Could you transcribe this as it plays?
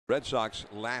Red Sox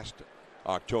last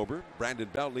October. Brandon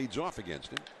Belt leads off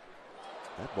against him.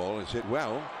 That ball is hit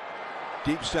well.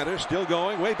 Deep center, still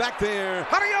going, way back there.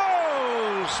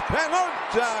 Adios!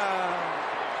 Pelota!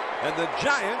 And the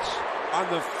Giants,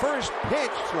 on the first pitch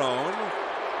thrown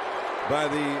by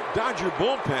the Dodger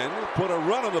bullpen, put a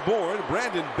run on the board.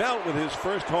 Brandon Belt with his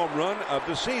first home run of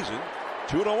the season.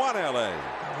 2-1 LA.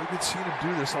 We've been seeing him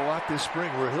do this a lot this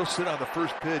spring, where he'll sit on the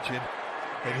first pitch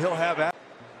and he'll have that.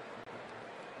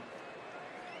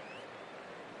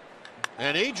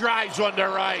 And he drives one to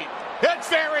right. Hit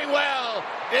very well.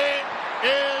 It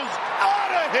is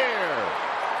out of here.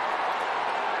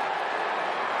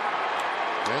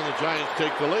 And the Giants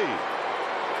take the lead.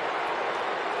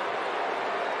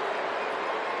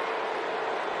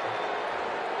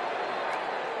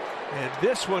 And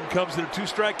this one comes in a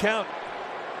 2-strike count.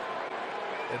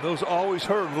 And those always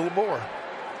hurt a little more.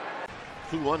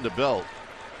 2-1 to Belt.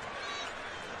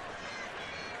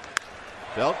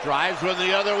 Belt drives one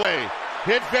the other way.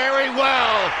 Hit very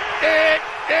well. It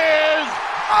is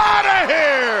out of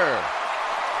here.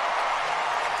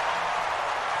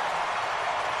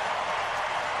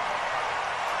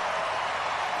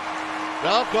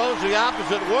 Belt goes the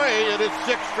opposite way, and it's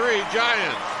 6-3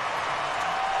 Giants.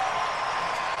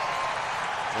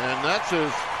 And that's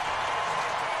his.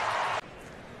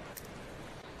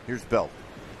 Here's Belt.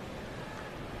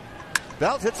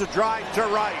 Belt hits a drive to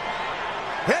right.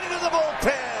 Headed to the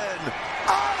bullpen.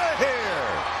 Out of here.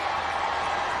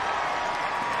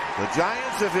 The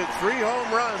Giants have hit 3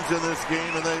 home runs in this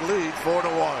game, and they lead 4-1.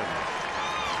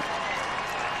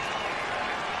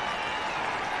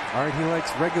 All right, he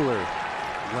likes regular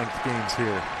length games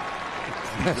here.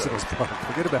 Nationals Park.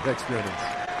 Forget about extra innings.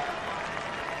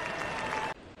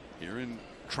 Here in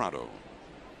Toronto.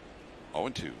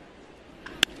 0-2.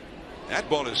 That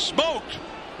ball is smoked.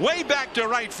 Way back to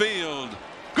right field.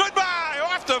 Goodbye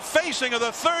off the facing of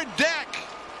the third deck.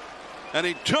 And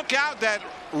he took out that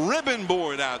ribbon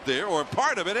board out there, or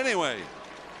part of it anyway.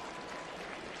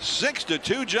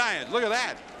 6-2 Giants. Look at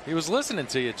that. He was listening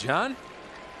to you, John.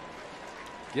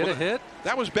 Get a hit.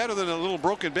 That was better than a little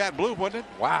broken bat blue, wasn't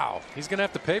it? Wow. He's going to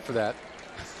have to pay for that.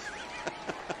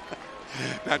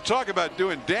 Now talk about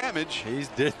doing damage. He's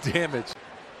did damage.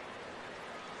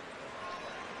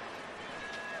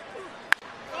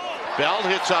 Belt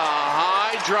hits a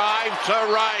high drive to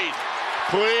right.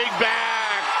 Puig back.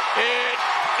 It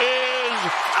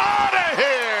is out of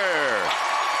here.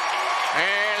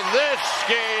 And this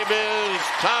game is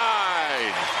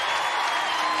tied.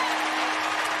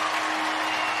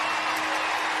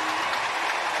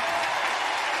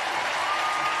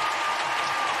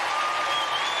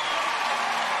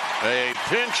 A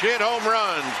pinch hit home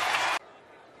run.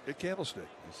 Hit Candlestick.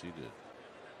 Yes, he did.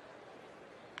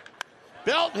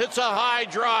 Belt hits a high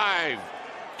drive.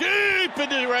 Deep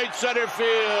into right center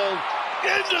field.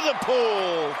 Into the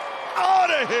pool.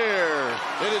 Out of here.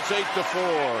 And it's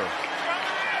 8-4.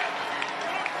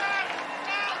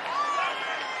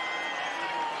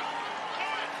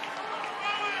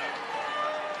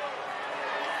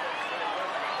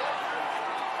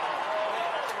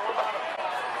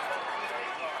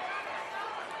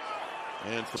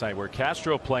 Where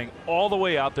Castro playing all the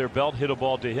way out there, Belt hit a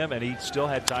ball to him and he still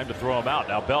had time to throw him out.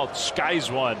 Now Belt skies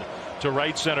one to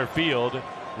right center field.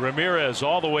 Ramirez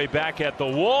all the way back at the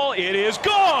wall. It is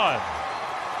gone.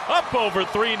 Up over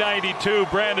 392.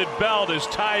 Brandon Belt has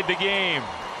tied the game.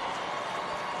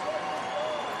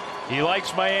 He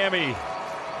likes Miami.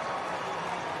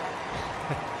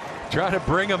 Trying to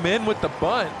bring him in with the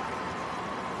bunt.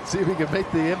 See if he can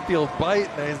make the infield bite.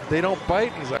 They don't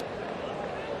bite. He's like.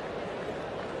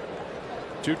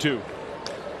 2-2.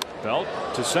 Belt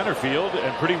to center field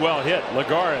and pretty well hit.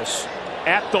 Lagares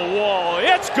at the wall.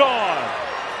 It's gone.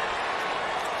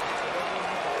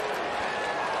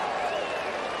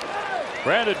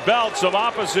 Brandon Belt, some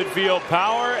opposite field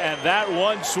power, and that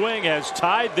one swing has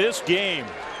tied this game.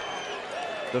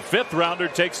 The 5th rounder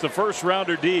takes the 1st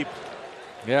rounder deep.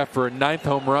 Yeah, for a 9th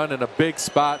home run and a big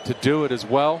spot to do it as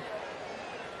well.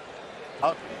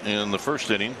 Up in the 1st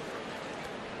inning.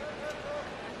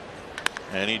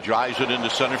 And he drives it into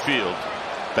center field.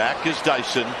 Back is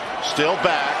Dyson. Still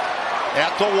back.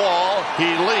 At the wall. He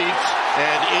leaps.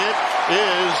 And it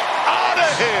is out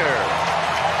of here.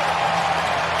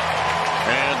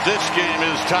 And this game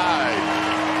is tied.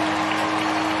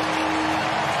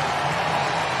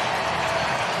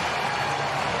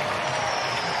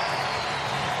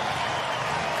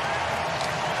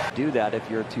 Do that if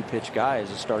you're a 2-pitch guy as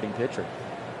a starting pitcher.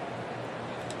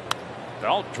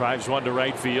 Belt drives one to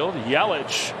right field.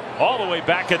 Yelich all the way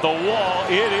back at the wall.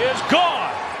 It is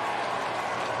gone.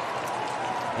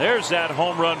 There's that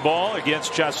home run ball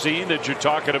against Chacín that you're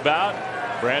talking about.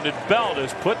 Brandon Belt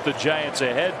has put the Giants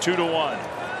ahead 2-1.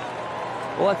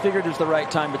 Well, I figured it was the right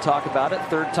time to talk about it.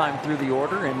 Third time through the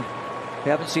order, and we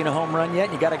haven't seen a home run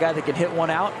yet. You got a guy that can hit one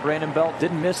out. Brandon Belt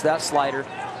didn't miss that slider.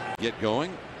 Get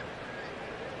going.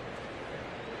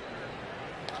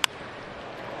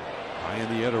 High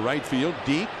in the air to right field,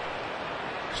 deep.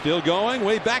 Still going,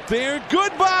 way back there.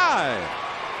 Goodbye.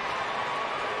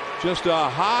 Just a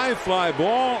high fly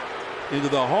ball into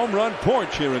the home run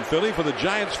porch here in Philly for the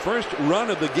Giants' first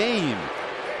run of the game.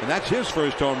 And that's his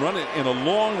first home run in a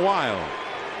long while.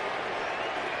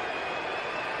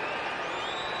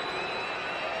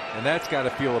 And that's got to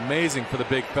feel amazing for the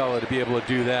big fella to be able to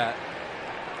do that.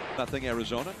 Nothing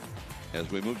Arizona.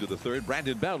 As we move to the third,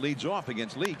 Brandon Belt leads off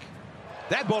against Leake.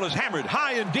 That ball is hammered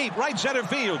high and deep, right center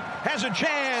field. Has a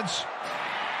chance.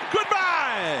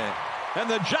 Goodbye! And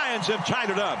the Giants have tied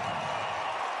it up.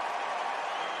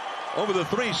 Over the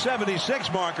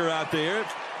 376 marker out there.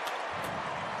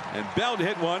 And Belt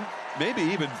hit one, maybe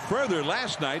even further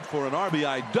last night for an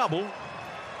RBI double,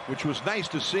 which was nice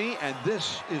to see. And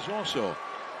this is also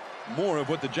more of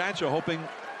what the Giants are hoping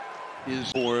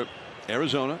is for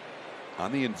Arizona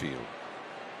on the infield.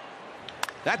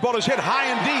 That ball is hit high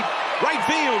and deep, right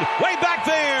field, way back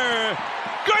there.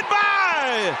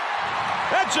 Goodbye!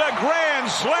 That's a grand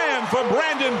slam for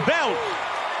Brandon Belt.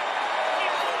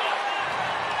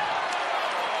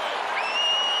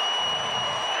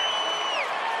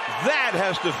 That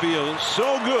has to feel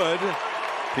so good.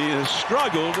 He has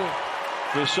struggled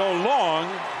for so long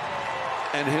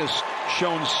and has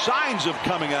shown signs of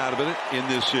coming out of it in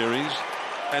this series.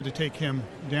 Had to take him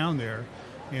down there,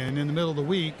 and in the middle of the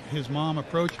week his mom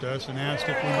approached us and asked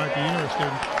if we might be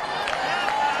interested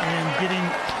in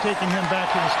taking him back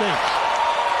to the States.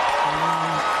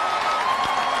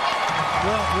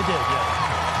 Well, we did,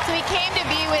 yeah. So he came to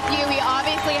be with you. He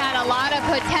obviously had a lot of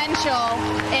potential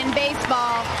in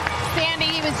baseball. Sandy,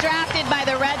 he was drafted by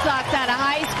the Red Sox out of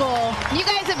high school. You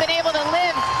guys have been able to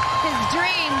live his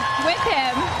dream with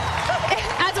him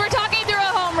as we're talking through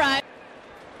a home run.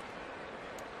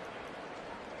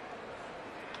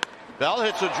 Bell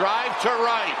hits a drive to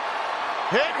right.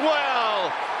 Hit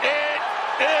well. It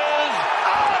is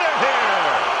out of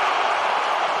here.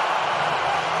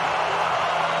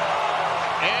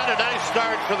 And a nice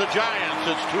start for the Giants.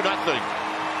 It's 2-0.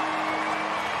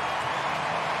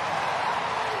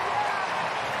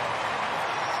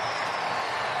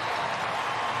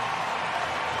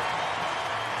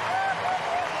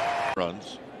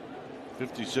 Runs.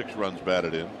 56 runs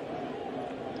batted in.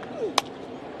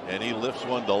 And he lifts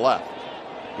one to left.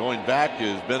 Going back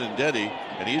is Benintendi,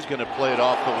 and he's going to play it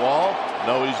off the wall.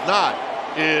 No, he's not.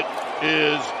 It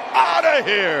is out of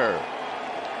here.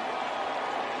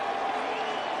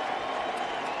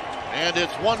 And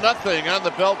it's 1-0 on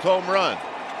the Belt home run.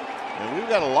 And we've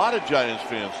got a lot of Giants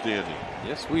fans standing.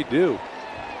 Yes, we do.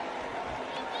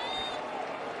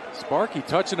 Sparky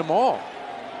touching them all.